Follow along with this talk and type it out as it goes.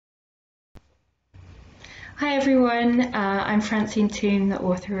Hi everyone, I'm Francine Toon, the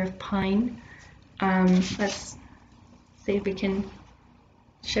author of Pine. Let's see if we can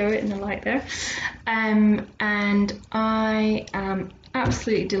show it in the light there. And I am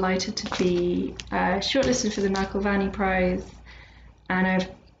absolutely delighted to be shortlisted for the McIlvanney Prize, and I've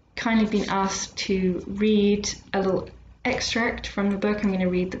kindly been asked to read a little extract from the book. I'm going to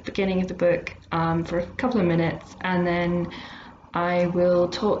read the beginning of the book for a couple of minutes, and then I will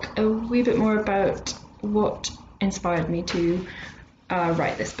talk a wee bit more about what inspired me to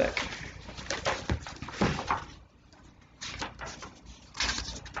write this book.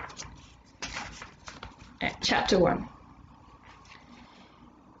 Chapter 1.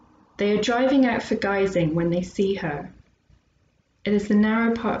 They are driving out for guising when they see her. It is the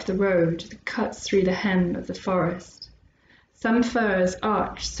narrow part of the road that cuts through the hem of the forest. Some firs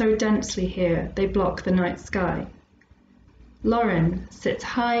arch so densely here they block the night sky. Lauren sits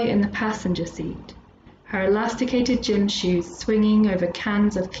high in the passenger seat, her elasticated gym shoes swinging over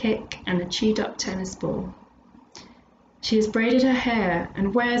cans of kick and a chewed-up tennis ball. She has braided her hair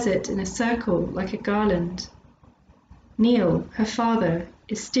and wears it in a circle like a garland. Niall, her father,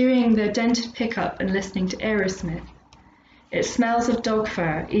 is steering their dented pickup and listening to Aerosmith. It smells of dog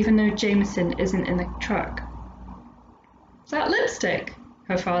fur, even though Jameson isn't in the truck. "Is that lipstick?"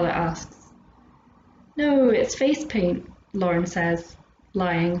 her father asks. "No, it's face paint," Lauren says,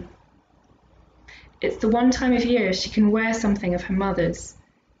 lying. It's the one time of year she can wear something of her mother's.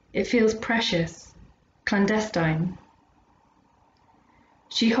 It feels precious, clandestine.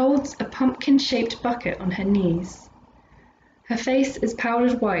 She holds a pumpkin-shaped bucket on her knees. Her face is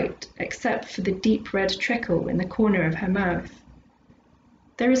powdered white except for the deep red trickle in the corner of her mouth.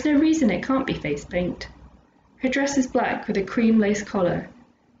 There is no reason it can't be face paint. Her dress is black with a cream lace collar.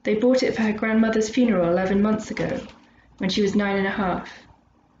 They bought it for her grandmother's funeral 11 months ago, when she was 9.5.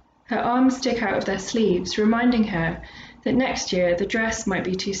 Her arms stick out of their sleeves, reminding her that next year the dress might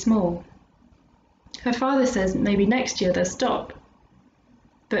be too small. Her father says maybe next year they'll stop.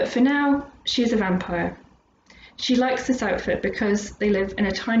 But for now, she is a vampire. She likes this outfit because they live in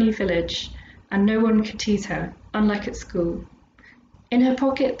a tiny village and no one can tease her, unlike at school. In her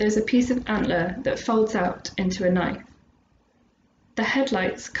pocket there's a piece of antler that folds out into a knife. The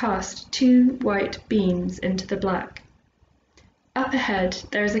headlights cast 2 white beams into the black. Up ahead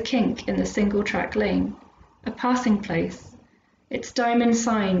there is a kink in the single-track lane, a passing place, its diamond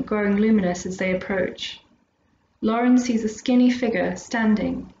sign growing luminous as they approach. Lauren sees a skinny figure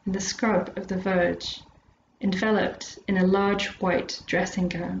standing in the scrub of the verge, enveloped in a large white dressing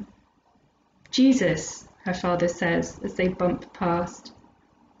gown. "Jesus," her father says as they bump past.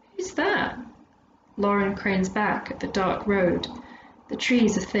 "Who's that?" Lauren cranes back at the dark road. The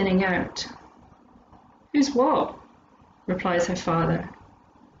trees are thinning out. "Who's what?" replies her father,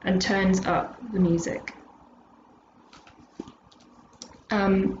 and turns up the music.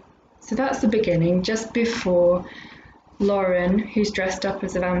 So that's the beginning, just before Lauren, who's dressed up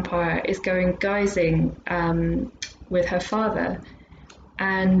as a vampire, is going guising with her father.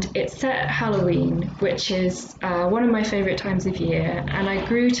 And it's set at Halloween, which is one of my favourite times of year, and I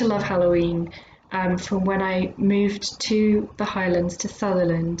grew to love Halloween from when I moved to the Highlands, to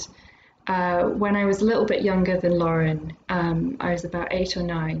Sutherland, when I was a little bit younger than Lauren. I was about 8 or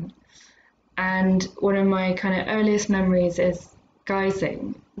 9, and one of my kind of earliest memories is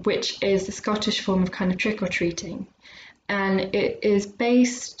guising, which is the Scottish form of kind of trick-or-treating, and it is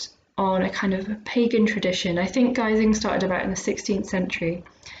based on a kind of a pagan tradition. I think guising started about in the 16th century,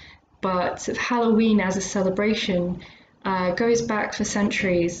 but sort of Halloween as a celebration goes back for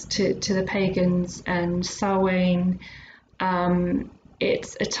centuries to the pagans and Samhain.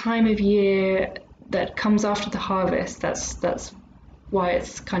 It's a time of year that comes after the harvest. That's why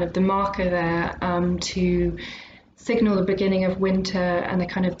it's kind of the marker there to signal the beginning of winter and the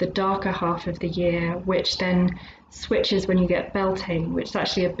kind of the darker half of the year, which then switches when you get Beltane, which is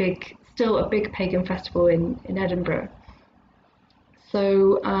actually still a big pagan festival in Edinburgh.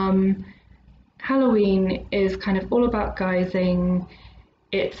 So Halloween is kind of all about guising.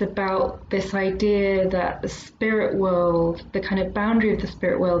 It's about this idea that the spirit world, the kind of boundary of the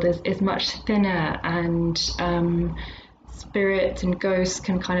spirit world is much thinner, and spirits and ghosts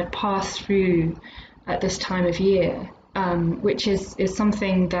can kind of pass through at this time of year, which is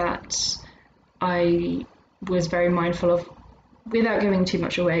something that I was very mindful of without giving too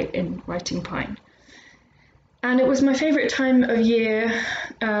much away in writing Pine. And it was my favourite time of year,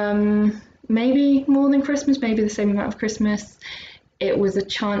 maybe more than Christmas, maybe the same amount of Christmas. It was a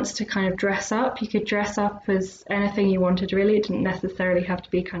chance to kind of dress up. You could dress up as anything you wanted, really. It didn't necessarily have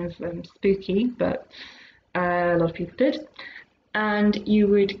to be kind of spooky, but a lot of people did. and you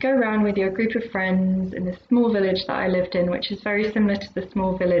would go around with your group of friends in this small village that I lived in, which is very similar to the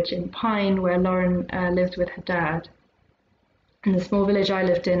small village in Pine where Lauren lives with her dad. In the small village I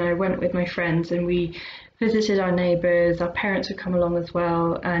lived in, I went with my friends and we visited our neighbours. Our parents would come along as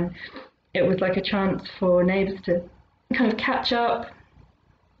well, and it was like a chance for neighbours to kind of catch up.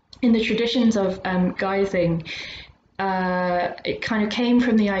 In the traditions of guising, it kind of came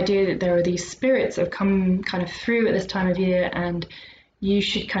from the idea that there are these spirits that have come kind of through at this time of year, and you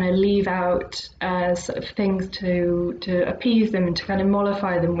should kind of leave out sort of things to appease them and to kind of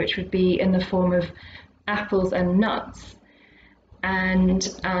mollify them, which would be in the form of apples and nuts. And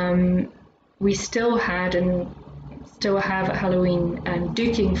we still had and still have at Halloween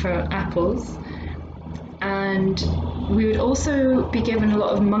duking for apples, and we would also be given a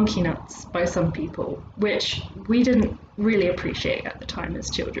lot of monkey nuts by some people, which we didn't really appreciate at the time as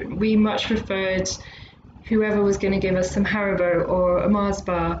children. We much preferred whoever was going to give us some Haribo or a Mars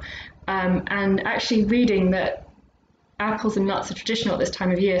bar, and actually reading that apples and nuts are traditional at this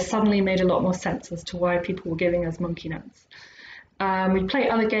time of year suddenly made a lot more sense as to why people were giving us monkey nuts. We'd play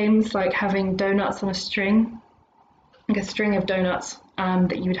other games like having donuts on a string, like a string of donuts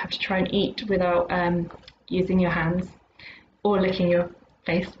that you would have to try and eat without using your hands or licking your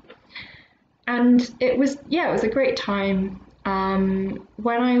face. And it was a great time.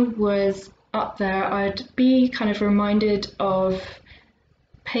 When I was up there, I'd be kind of reminded of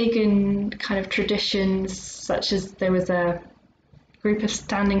pagan kind of traditions, such as there was a group of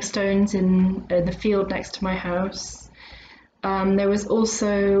standing stones in the field next to my house. There was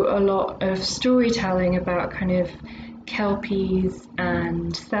also a lot of storytelling about kind of kelpies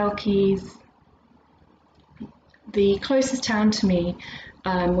and selkies. The closest town to me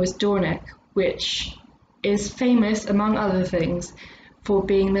was Dornoch, which is famous, among other things, for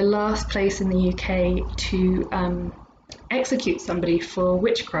being the last place in the UK to execute somebody for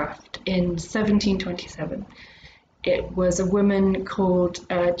witchcraft in 1727. It was a woman called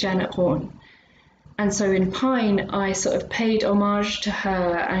Janet Horne. And so in Pine, I sort of paid homage to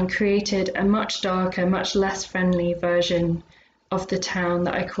her and created a much darker, much less friendly version of the town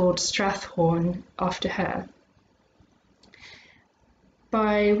that I called Strathhorn after her.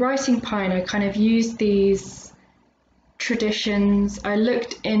 By writing Pine, I kind of used these traditions. I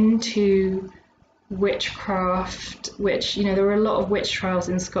looked into witchcraft, which, you know, there were a lot of witch trials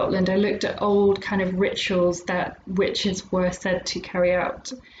in Scotland. I looked at old kind of rituals that witches were said to carry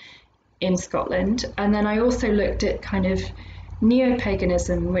out in Scotland, and then I also looked at kind of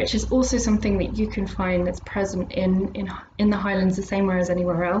neo-paganism, which is also something that you can find that's present in the Highlands the same way as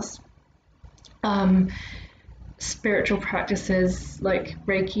anywhere else. Spiritual practices like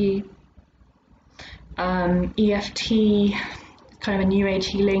Reiki, EFT, kind of a new age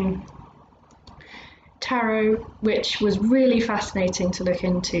healing, tarot, which was really fascinating to look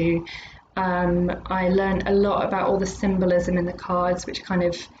into. I learned a lot about all the symbolism in the cards, which kind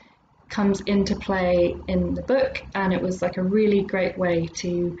of comes into play in the book, and it was like a really great way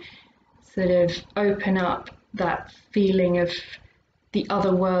to sort of open up that feeling of the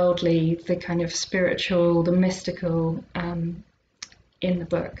otherworldly, the kind of spiritual, the mystical in the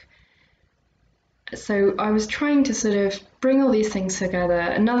book. So I was trying to sort of bring all these things together.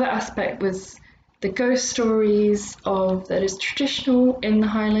 Another aspect was the ghost stories that is traditional in the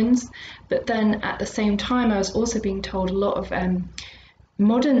Highlands, but then at the same time I was also being told a lot of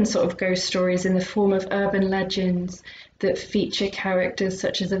modern sort of ghost stories in the form of urban legends that feature characters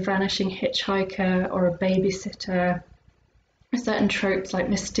such as a vanishing hitchhiker or a babysitter, certain tropes like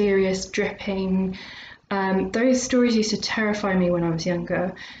mysterious dripping. Those stories used to terrify me when I was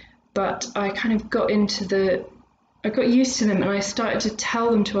younger, but I kind of got used to them, and I started to tell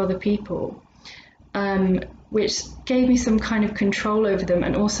them to other people, which gave me some kind of control over them,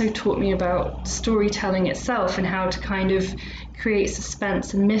 and also taught me about storytelling itself and how to kind of create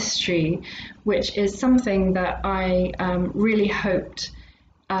suspense and mystery, which is something that I really hoped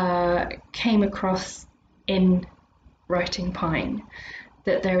came across in writing Pine,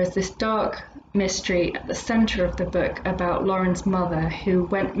 that there is this dark mystery at the centre of the book about Lauren's mother, who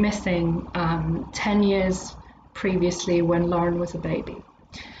went missing 10 years previously when Lauren was a baby.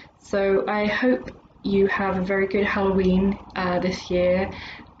 So I hope you have a very good Halloween this year,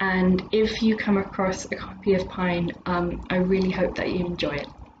 and if you come across a copy of Pine, I really hope that you enjoy it.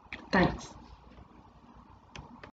 Thanks.